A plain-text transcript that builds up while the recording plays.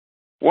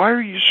Why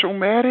are you so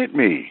mad at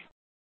me?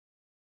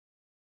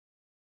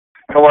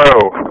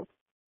 Hello.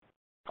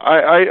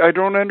 I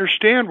don't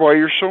understand why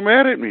you're so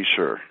mad at me,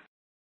 sir.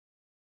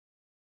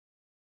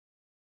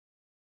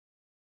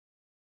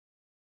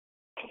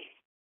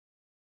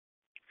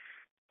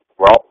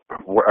 Well,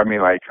 I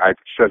mean, like, I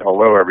said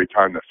hello every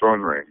time the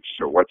phone rings,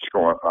 so what's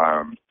going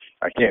on?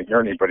 I can't hear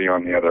anybody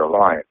on the other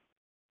line.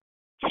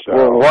 So,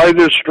 Well, why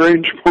this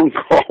strange phone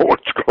call?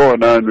 What's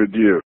going on with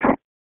you?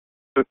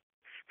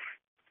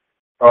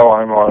 Oh,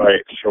 I'm all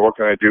right. So what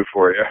can I do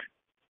for you?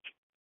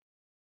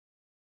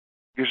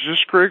 Is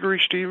this Gregory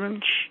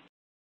Stevens?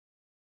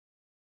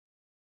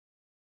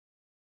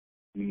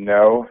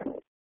 No.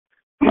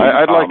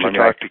 I'd like to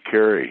talk to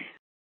Carrie.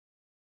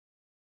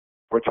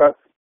 What's that?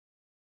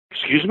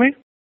 Excuse me?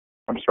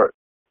 I'm sorry.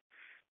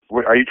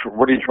 What are you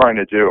trying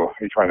to do? Are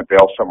you trying to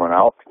bail someone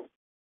out?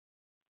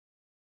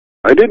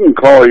 I didn't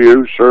call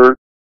you, sir.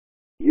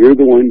 You're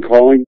the one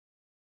calling.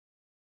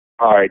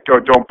 All right,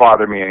 don't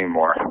bother me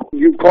anymore.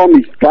 You've called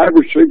me 5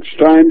 or 6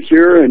 times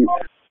here, and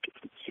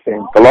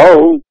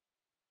hello.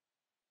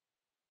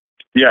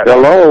 Yes.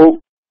 Hello.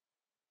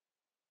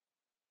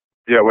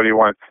 Yeah. What do you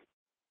want?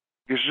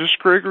 Is this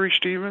Gregory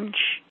Stevens?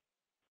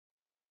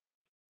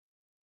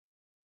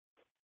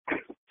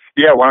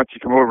 Yeah. Why don't you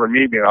come over and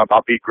meet me? And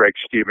I'll be Greg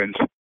Stevens.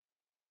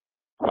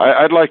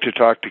 I'd like to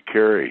talk to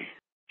Carrie.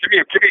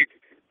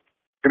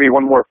 Give me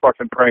one more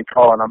fucking prank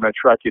call, and I'm gonna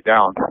track you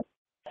down.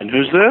 And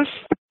who's this?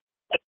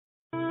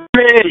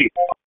 Hey.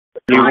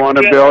 You want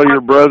to bail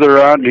your brother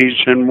out, and he's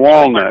in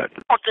Walnut.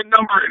 Fucking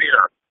number in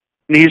here.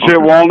 And he's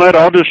at Walnut?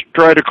 I'll just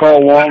try to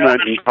call Walnut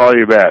and call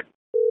you back.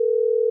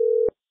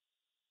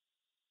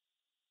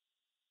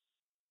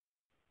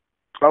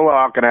 Hello,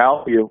 how can I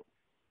help you?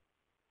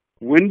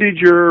 When did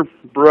you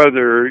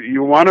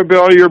want to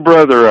bail your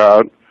brother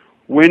out,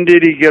 when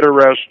did he get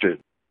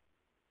arrested?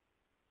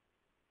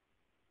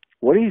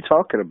 What are you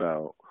talking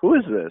about? Who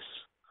is this?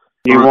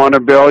 You want to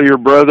bail your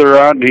brother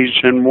out, and he's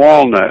in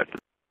Walnut.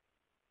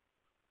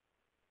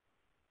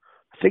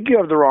 I think you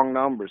have the wrong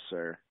number,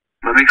 sir.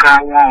 Let me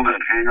call Walnut.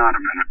 Hang on a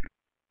minute.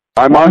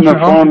 I'm on the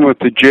phone with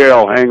the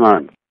jail. Hang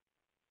on.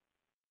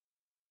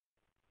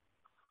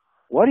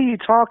 What are you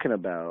talking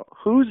about?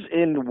 Who's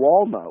in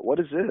Walnut? What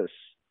is this?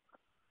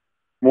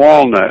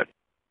 Walnut.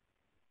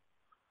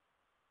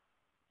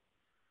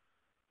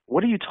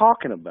 What are you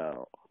talking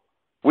about?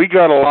 We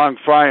got along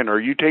fine. Are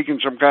you taking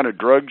some kind of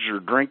drugs or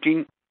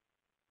drinking?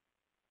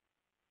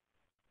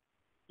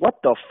 What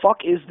the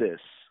fuck is this?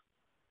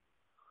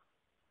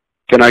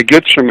 Can I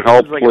get some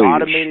help, This is like please?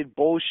 automated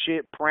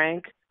bullshit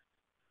prank.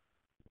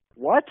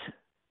 What?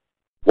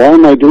 Why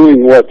am I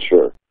doing what,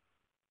 sir?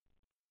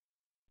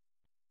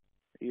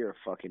 You're a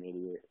fucking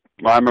idiot.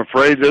 I'm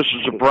afraid this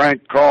is a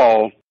prank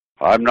call.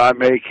 I'm not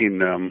making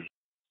them.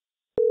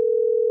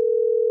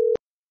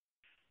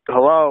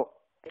 Hello?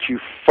 You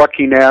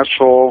fucking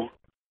asshole.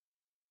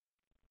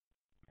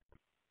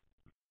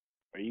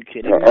 Are you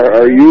kidding me?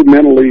 Are you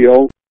mentally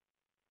ill?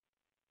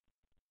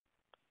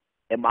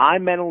 Am I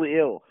mentally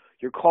ill?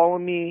 You're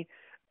calling me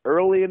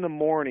early in the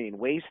morning,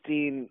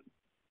 wasting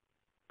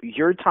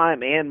your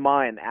time and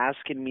mine,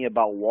 asking me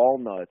about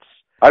walnuts.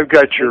 I've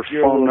got your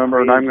You're phone number,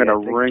 and I'm crazy.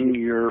 going to wring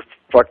your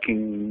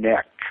fucking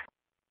neck.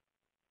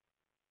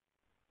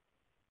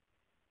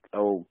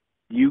 Oh,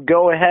 you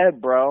go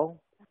ahead, bro.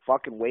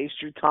 Fucking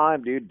waste your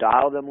time, dude.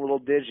 Dial them little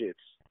digits.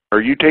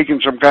 Are you taking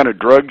some kind of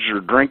drugs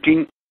or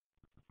drinking?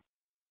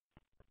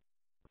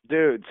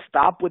 Dude,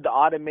 stop with the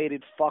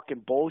automated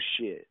fucking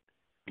bullshit.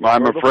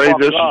 I'm afraid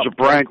this is a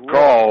prank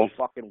call.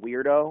 Fucking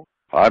weirdo.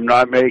 I'm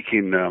not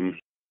making them.